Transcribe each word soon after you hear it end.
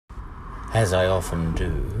as I often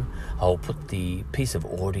do, I'll put the piece of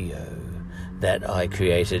audio that I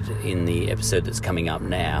created in the episode that's coming up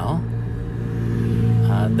now,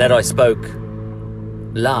 that I spoke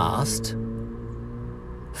last,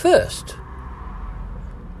 first.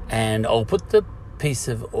 And I'll put the piece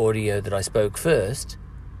of audio that I spoke first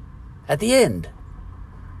at the end,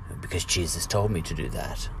 because Jesus told me to do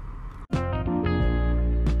that.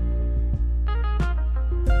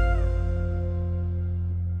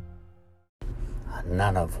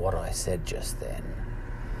 None of what I said just then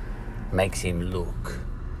makes him look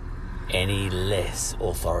any less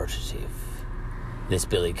authoritative, this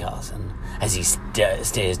Billy Carson, as he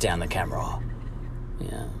stares down the camera,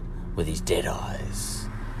 with his dead eyes,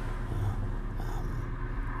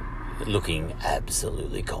 looking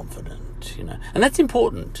absolutely confident, And that's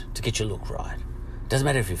important, to get your look right. Doesn't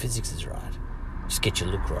matter if your physics is right, just get your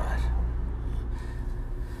look right.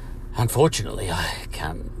 Unfortunately, I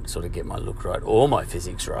can't sort of get my look right or my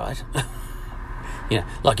physics right.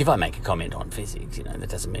 Like if I make a comment on physics, that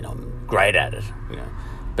doesn't mean I'm great at it,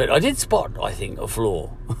 But I did spot, I think, a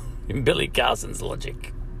flaw in Billy Carson's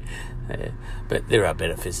logic. But there are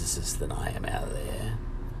better physicists than I am out there.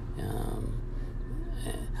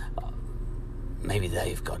 Maybe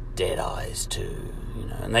they've got dead eyes too,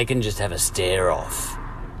 and they can just have a stare off.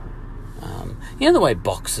 The way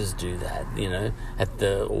boxers do that, at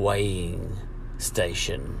the weighing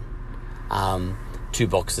station. Two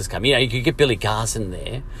boxers come. You could get Billy Carson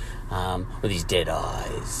there with his dead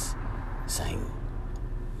eyes saying,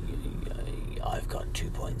 I've got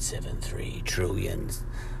 2.73 trillion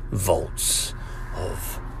volts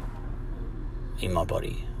in my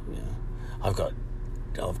body. I've got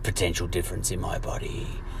potential difference in my body.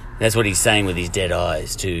 That's what he's saying with his dead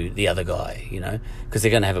eyes to the other guy, because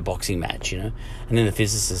they're going to have a boxing match, And then the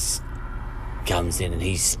physicist comes in and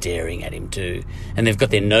he's staring at him too. And they've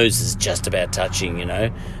got their noses just about touching,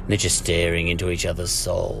 And they're just staring into each other's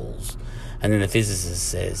souls. And then the physicist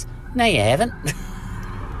says, "No, you haven't."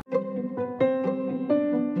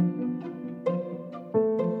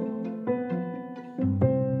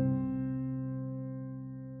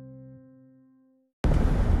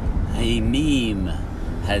 A meme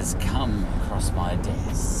has come across my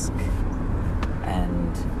desk,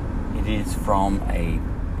 and it is from a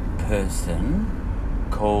person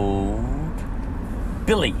called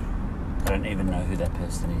Billy. I don't even know who that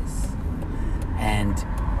person is. And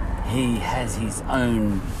he has his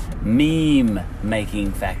own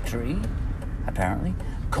meme-making factory, apparently,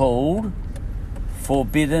 called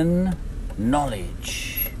Forbidden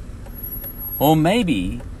Knowledge. Or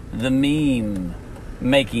maybe the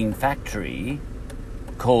meme-making factory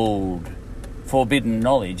called Forbidden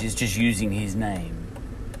Knowledge is just using his name,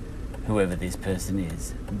 whoever this person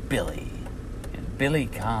is. Billy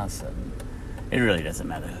Carson. It really doesn't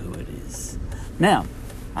matter who it is. Now,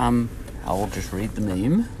 I'll just read the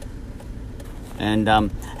meme.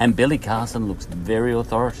 And Billy Carson looks very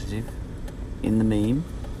authoritative in the meme.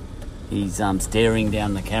 He's staring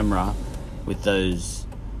down the camera with those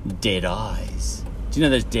dead eyes. Do you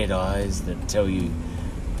know those dead eyes that tell you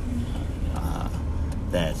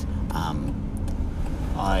that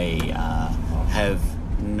I have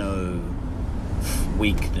no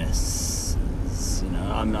weaknesses?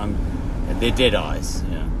 They're dead eyes.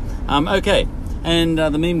 Okay, and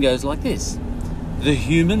the meme goes like this: the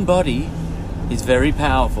human body is very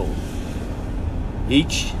powerful.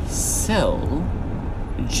 Each cell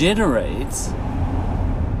generates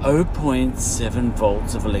 0.7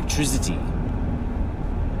 volts of electricity.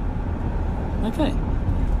 Okay.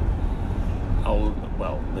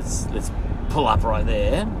 Let's pull up right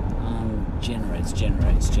there. Generates.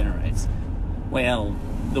 Well,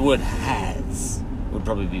 the word has would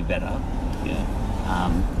probably be better.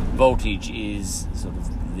 Voltage is sort of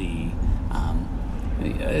the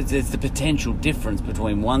it's the potential difference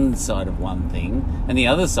between one side of one thing and the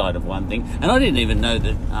other side of one thing. And I didn't even know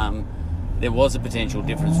that there was a potential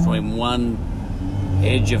difference between one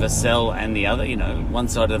edge of a cell and the other, one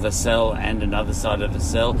side of a cell and another side of a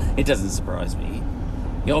cell. It doesn't surprise me.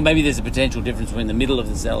 Or maybe there's a potential difference between the middle of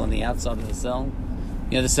the cell and the outside of the cell.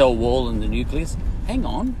 The cell wall and the nucleus. Hang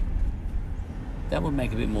on. That would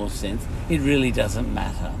make a bit more sense. It really doesn't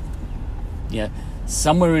matter.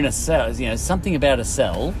 Somewhere in a cell, something about a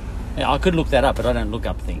cell, I could look that up, but I don't look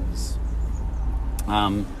up things,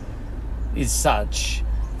 is such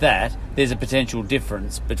that there's a potential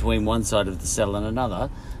difference between one side of the cell and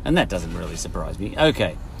another, and that doesn't really surprise me.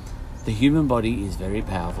 Okay, the human body is very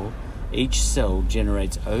powerful. Each cell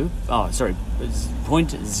generates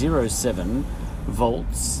 0.07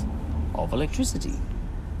 volts of electricity.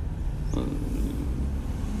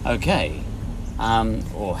 Okay,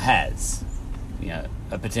 or has,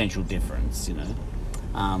 a potential difference.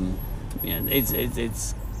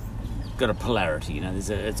 It's got a polarity.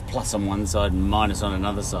 It's plus on one side and minus on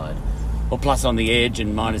another side, or plus on the edge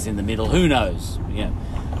and minus in the middle. Who knows?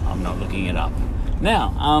 I'm not looking it up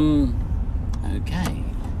now. Okay,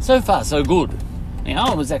 so far so good.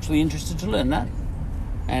 I was actually interested to learn that,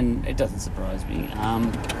 and it doesn't surprise me.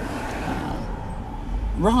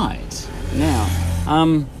 Right now,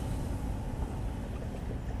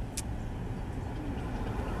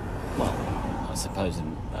 well, I suppose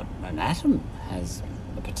an atom has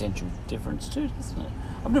a potential difference too, doesn't it?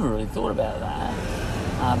 I've never really thought about that,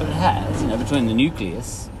 but it has. Between the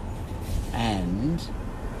nucleus and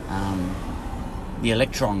the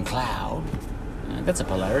electron cloud. That's a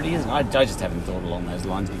polarity, isn't it? I just haven't thought along those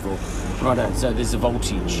lines before. Righto, so there's a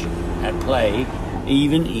voltage at play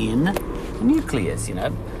even in the nucleus, I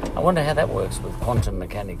wonder how that works with quantum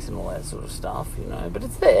mechanics and all that sort of stuff, but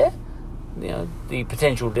it's there, the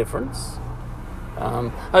potential difference.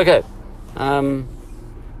 Okay. All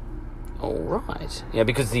right.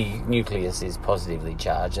 Because the nucleus is positively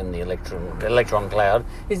charged and the electron cloud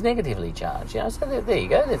is negatively charged, so there you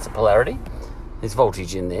go, there's a polarity. There's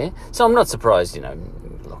voltage in there. So I'm not surprised,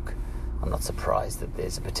 look, I'm not surprised that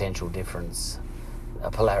there's a potential difference, a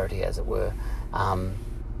polarity as it were,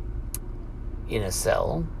 in a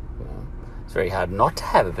cell. It's very hard not to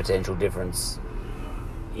have a potential difference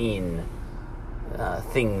in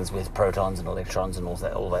things with protons and electrons and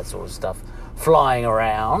all that sort of stuff flying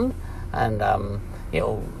around. And,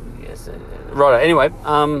 yes, right, anyway,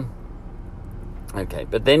 okay,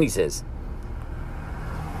 but then he says,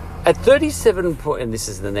 at 37 and this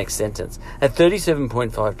is the next sentence, at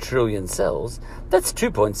 37.5 trillion cells, that's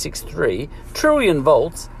 2.63 trillion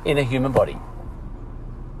volts in a human body.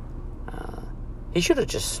 He should have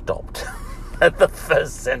just stopped at the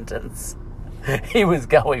first sentence. He was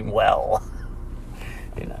going well,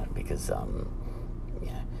 because,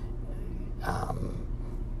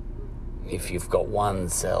 if you've got one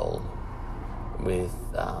cell with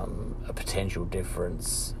a potential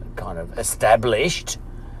difference kind of established,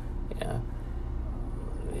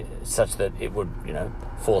 such that it would,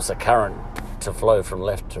 force a current to flow from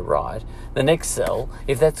left to right. The next cell,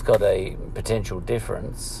 if that's got a potential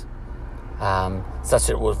difference, such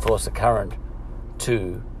that it would force a current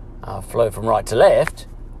to flow from right to left,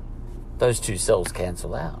 those two cells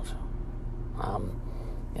cancel out.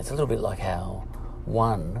 It's a little bit like how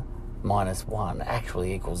 1 minus 1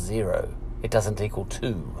 actually equals 0. It doesn't equal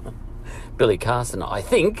 2. Billy Carson, I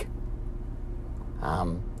think,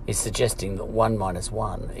 is suggesting that 1 minus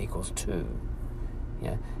 1 equals 2.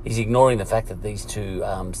 He's ignoring the fact that these two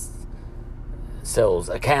cells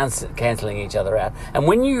are cancelling each other out. And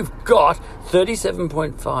when you've got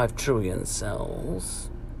 37.5 trillion cells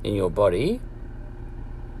in your body,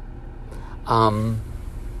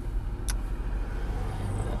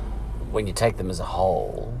 when you take them as a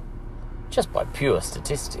whole, just by pure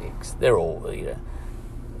statistics, they're all,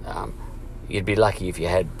 you'd be lucky if you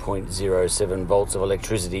had 0.07 volts of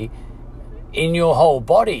electricity in your whole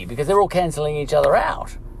body, because they're all cancelling each other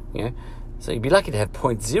out. So you'd be lucky to have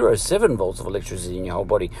 0.07 volts of electricity in your whole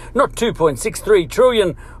body, not 2.63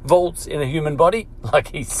 trillion volts in a human body, like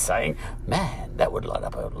he's saying. Man, that would light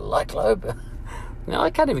up a light globe. Now, I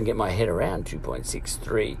can't even get my head around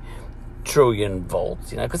 2.63 trillion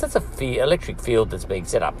volts, because that's a electric field that's being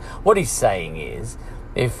set up. What he's saying is,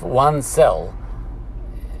 if one cell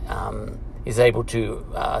is able to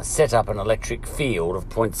set up an electric field of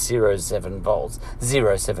 0.07 volts,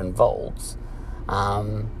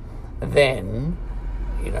 then,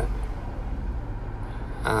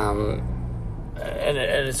 and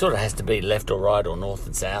it sort of has to be left or right or north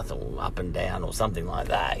and south or up and down or something like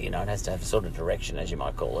that, it has to have a sort of direction, as you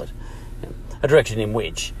might call it, a direction in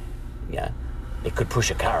which, it could push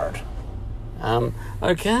a current.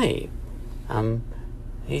 Okay.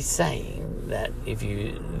 He's saying that if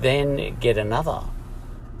you then get another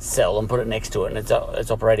cell and put it next to it and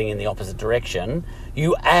it's operating in the opposite direction,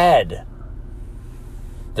 you add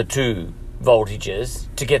the two voltages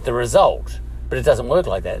to get the result. But it doesn't work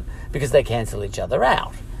like that because they cancel each other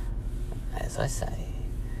out. As I say,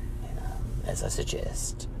 as I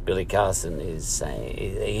suggest, Billy Carson is saying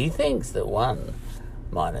he thinks that 1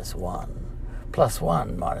 minus 1 plus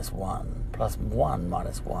 1 minus 1 plus 1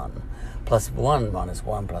 minus 1 plus 1 minus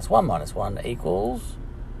 1 plus 1 minus 1 equals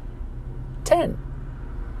 10.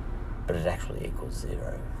 But it actually equals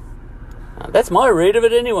 0. That's my read of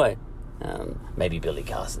it anyway. Maybe Billy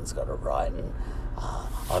Carson's got it right and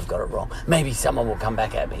I've got it wrong. Maybe someone will come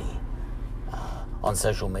back at me on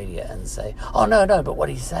social media and say, "Oh no, but what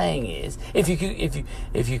he's saying is, if you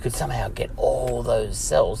could somehow get all those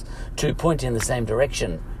cells to point in the same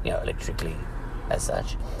direction, electrically, as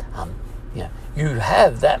such, you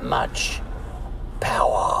have that much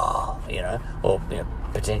power, or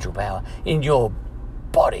potential power in your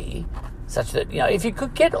body, such that if you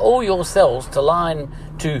could get all your cells to line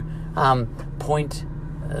to point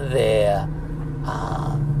their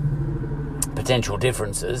potential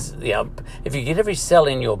differences, if you get every cell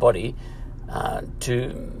in your body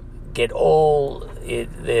to get all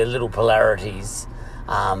their little polarities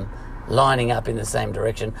lining up in the same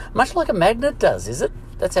direction, much like a magnet does, is it?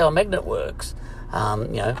 That's how a magnet works.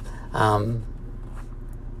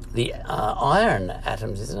 The iron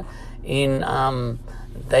atoms, isn't it?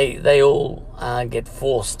 They all get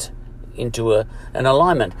forced into an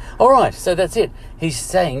alignment. All right, so that's it. He's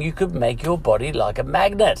saying you could make your body like a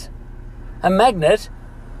magnet. A magnet,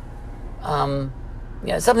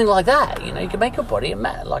 something like that. You can make your body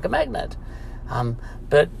like a magnet, and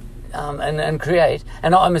create.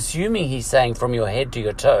 And I'm assuming he's saying from your head to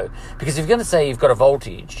your toe, because if you're going to say you've got a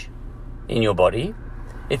voltage in your body,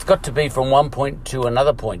 it's got to be from one point to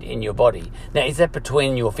another point in your body. Now, is that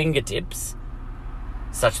between your fingertips,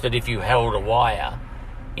 such that if you held a wire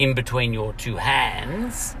in between your two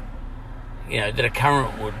hands, that a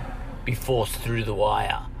current would be forced through the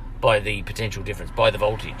wire by the potential difference, by the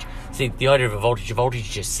voltage? See, the idea of a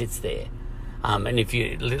voltage just sits there. And if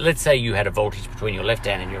let's say you had a voltage between your left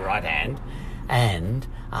hand and your right hand, and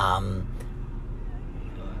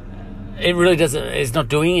it really it's not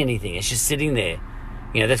doing anything, it's just sitting there.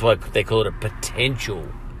 That's why they call it a potential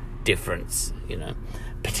difference,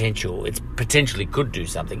 It potentially could do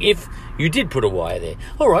something if you did put a wire there.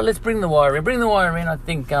 All right, let's bring the wire in. I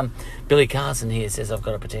think Billy Carson here says I've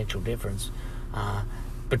got a potential difference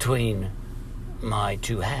between my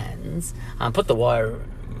two hands. Put the wire,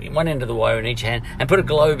 one end of the wire in each hand, and put a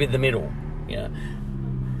globe in the middle,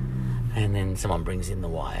 And then someone brings in the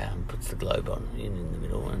wire and puts the globe in the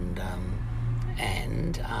middle,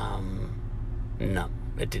 and no,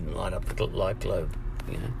 it didn't light up the light globe,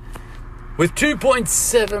 With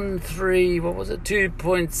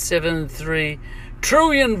 2.73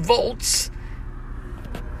 trillion volts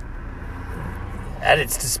at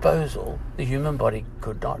its disposal, the human body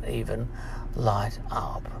could not even light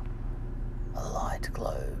up a light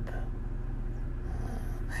globe.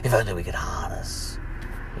 If only we could harness,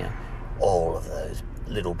 all of those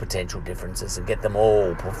little potential differences and get them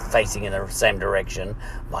all facing in the same direction.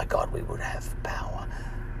 My God, we would have power.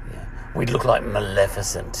 We'd look like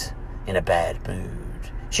Maleficent in a bad mood.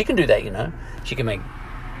 She can do that, She can make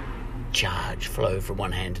charge flow from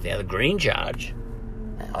one hand to the other, green charge.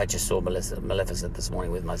 I just saw Maleficent this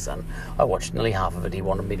morning with my son. I watched nearly half of it. He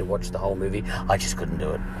wanted me to watch the whole movie. I just couldn't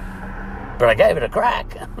do it. But I gave it a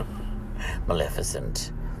crack.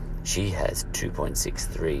 Maleficent. She has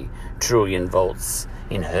 2.63 trillion volts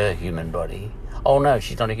in her human body. Oh no,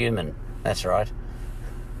 she's not a human. That's right.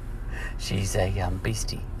 She's a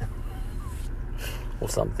beastie. Or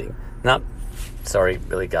something. No, sorry,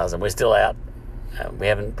 Billy Carson. We're still out. We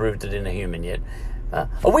haven't proved it in a human yet. A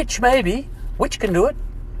witch, maybe. Witch can do it.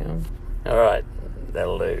 All right,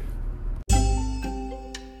 that'll do.